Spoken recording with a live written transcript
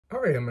All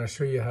right, I'm going to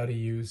show you how to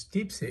use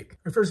Deepseek.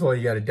 First of all,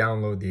 you got to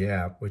download the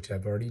app, which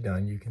I've already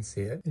done. You can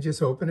see it. And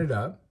just open it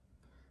up.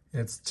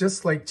 And it's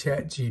just like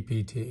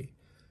ChatGPT.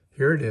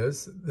 Here it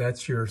is.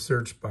 That's your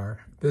search bar.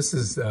 This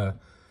is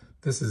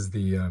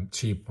the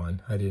cheap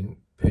one. I didn't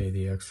pay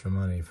the extra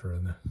money for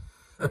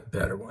the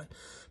better one.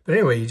 But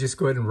anyway, you just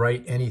go ahead and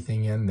write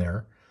anything in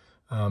there.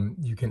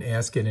 You can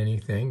ask it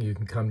anything. You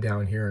can come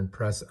down here and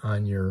press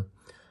on your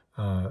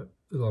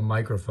little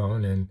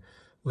microphone and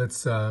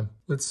let's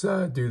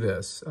do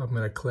this. I'm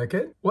going to click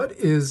it. What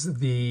is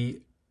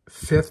the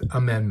Fifth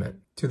Amendment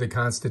to the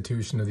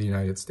Constitution of the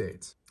United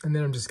States? And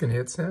then I'm just going to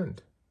hit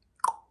send,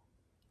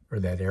 or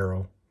that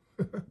arrow.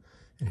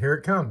 And here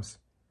it comes.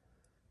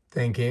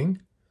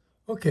 Thinking,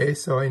 okay,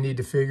 so I need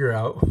to figure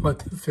out what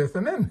the Fifth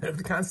Amendment of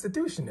the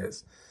Constitution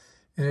is.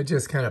 And it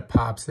just kind of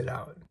pops it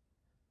out.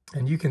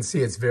 And you can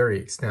see it's very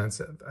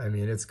extensive. I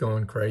mean, it's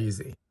going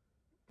crazy.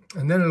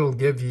 And then it'll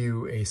give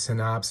you a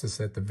synopsis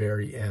at the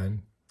very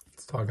end.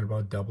 It's talking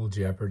about double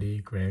jeopardy,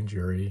 grand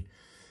jury,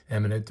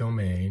 eminent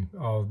domain,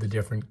 all the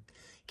different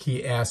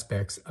key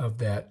aspects of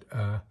that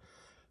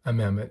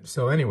amendment.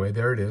 So anyway,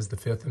 there it is, the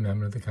Fifth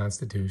Amendment of the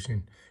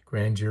Constitution,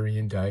 grand jury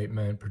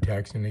indictment,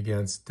 protection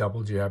against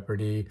double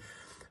jeopardy,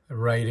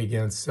 right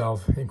against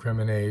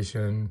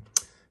self-incrimination,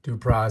 due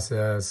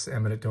process,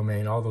 eminent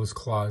domain, all those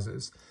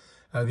clauses,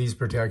 these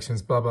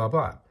protections, blah, blah,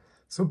 blah.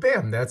 So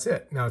bam, that's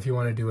it. Now, if you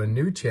want to do a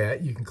new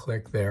chat, you can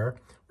click there,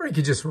 or you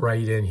can just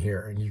write in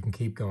here and you can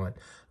keep going.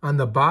 On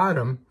the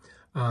bottom,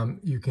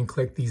 you can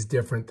click these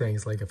different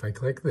things. Like if I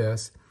click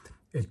this,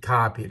 it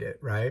copied it,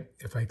 right?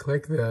 If I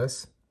click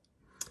this,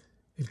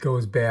 it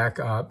goes back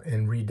up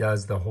and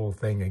redoes the whole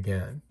thing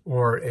again.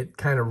 Or it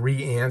kind of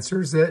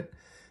re-answers it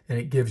and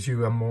it gives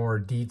you a more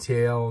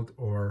detailed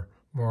or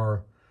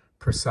more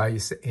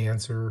precise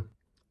answer.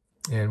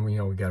 And we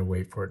got to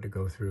wait for it to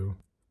go through.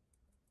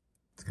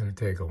 It's going to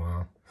take a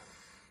while.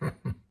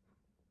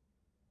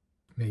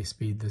 May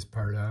speed this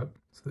part up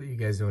so that you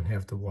guys don't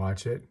have to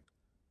watch it.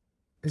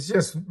 It's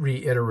just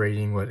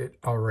reiterating what it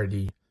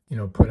already,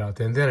 put out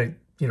there. And then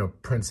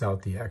it, prints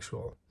out the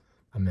actual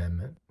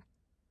amendment.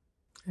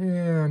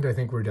 And I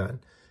think we're done.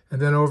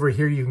 And then over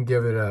here, you can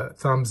give it a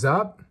thumbs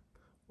up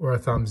or a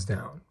thumbs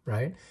down,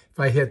 right? If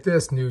I hit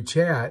this new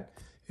chat,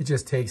 it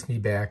just takes me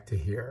back to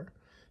here.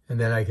 And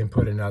then I can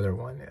put another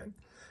one in.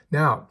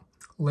 Now,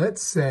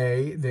 let's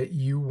say that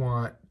you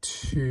want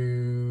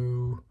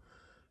to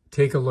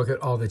take a look at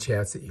all the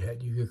chats that you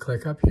had. You could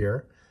click up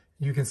here.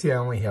 You can see I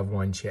only have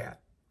one chat,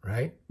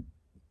 right?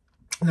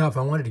 Now, if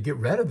I wanted to get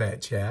rid of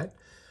that chat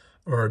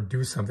or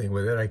do something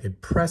with it, I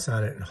could press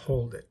on it and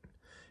hold it.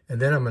 And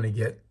then I'm going to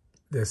get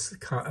this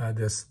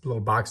little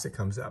box that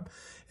comes up.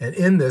 And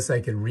in this,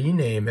 I could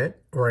rename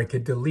it or I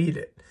could delete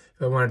it.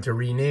 If I wanted to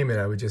rename it,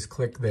 I would just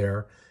click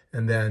there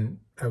and then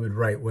I would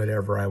write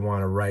whatever I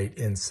want to write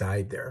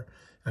inside there.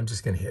 I'm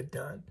just going to hit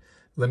done.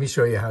 Let me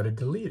show you how to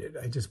delete it.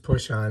 I just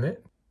push on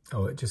it.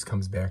 Oh, it just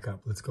comes back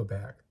up. Let's go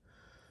back.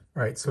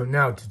 All right, so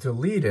now to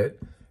delete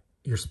it,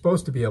 you're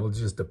supposed to be able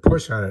just to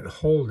push on it and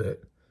hold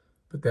it,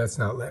 but that's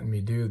not letting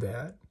me do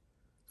that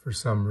for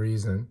some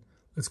reason.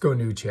 Let's go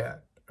new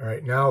chat. All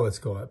right, now let's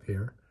go up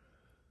here.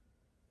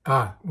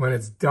 When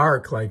it's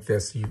dark like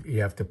this,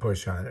 you have to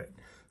push on it.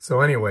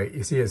 So anyway,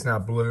 you see it's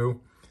not blue.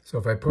 So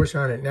if I push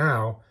on it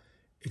now,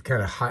 it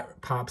kind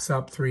of pops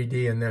up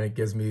 3D, and then it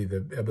gives me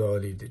the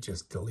ability to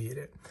just delete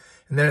it.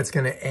 And then it's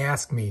going to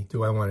ask me,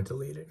 do I want to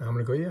delete it? And I'm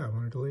going to go, yeah, I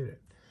want to delete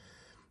it.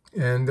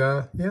 And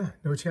yeah,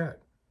 no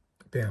chat.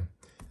 Bam.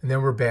 And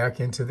then we're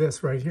back into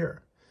this right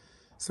here.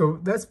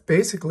 So that's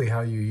basically how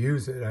you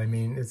use it. I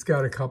mean, it's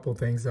got a couple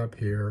things up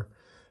here,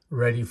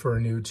 ready for a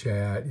new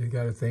chat. You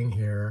got a thing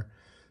here,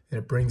 and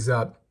it brings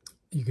up,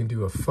 you can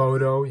do a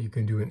photo, you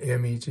can do an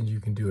image, and you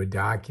can do a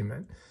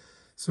document.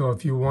 So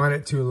if you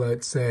wanted to,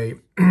 let's say,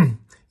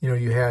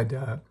 you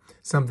had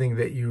something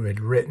that you had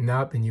written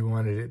up and you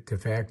wanted it to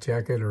fact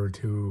check it or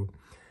to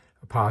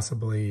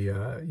possibly,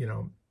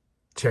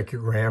 check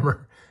your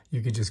grammar,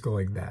 you could just go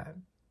like that.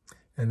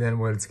 And then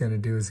what it's going to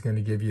do is going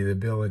to give you the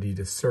ability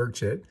to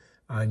search it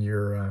on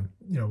your,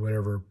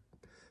 whatever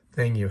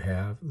thing you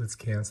have. Let's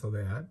cancel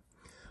that.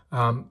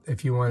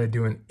 If you want to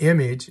do an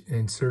image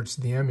and search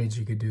the image,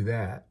 you could do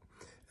that.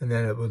 And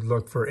then it would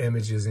look for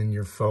images in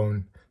your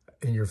phone,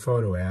 in your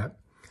photo app.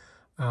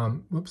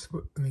 Whoops,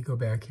 let me go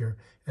back here.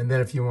 And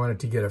then if you wanted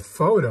to get a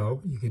photo,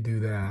 you could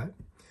do that.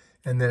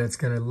 And then it's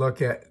going to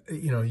look at,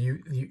 you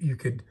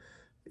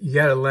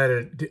got to let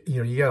it,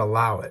 you got to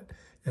allow it.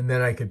 And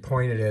then I could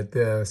point it at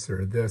this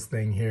or this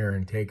thing here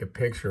and take a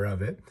picture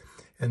of it.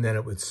 And then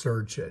it would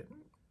search it.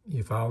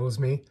 You follows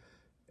me?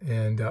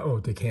 And,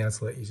 to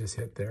cancel it, you just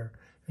hit there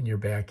and you're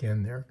back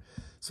in there.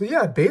 So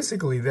yeah,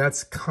 basically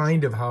that's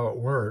kind of how it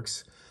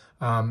works.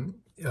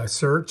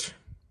 Search,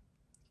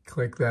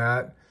 click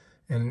that.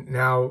 And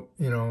now,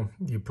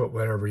 you put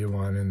whatever you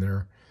want in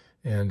there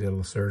and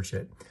it'll search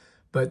it.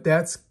 But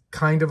that's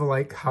kind of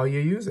like how you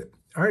use it.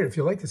 All right, if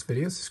you like this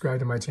video, subscribe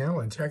to my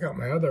channel and check out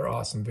my other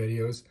awesome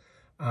videos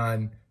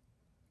on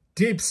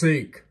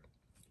Deepseek.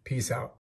 Peace out.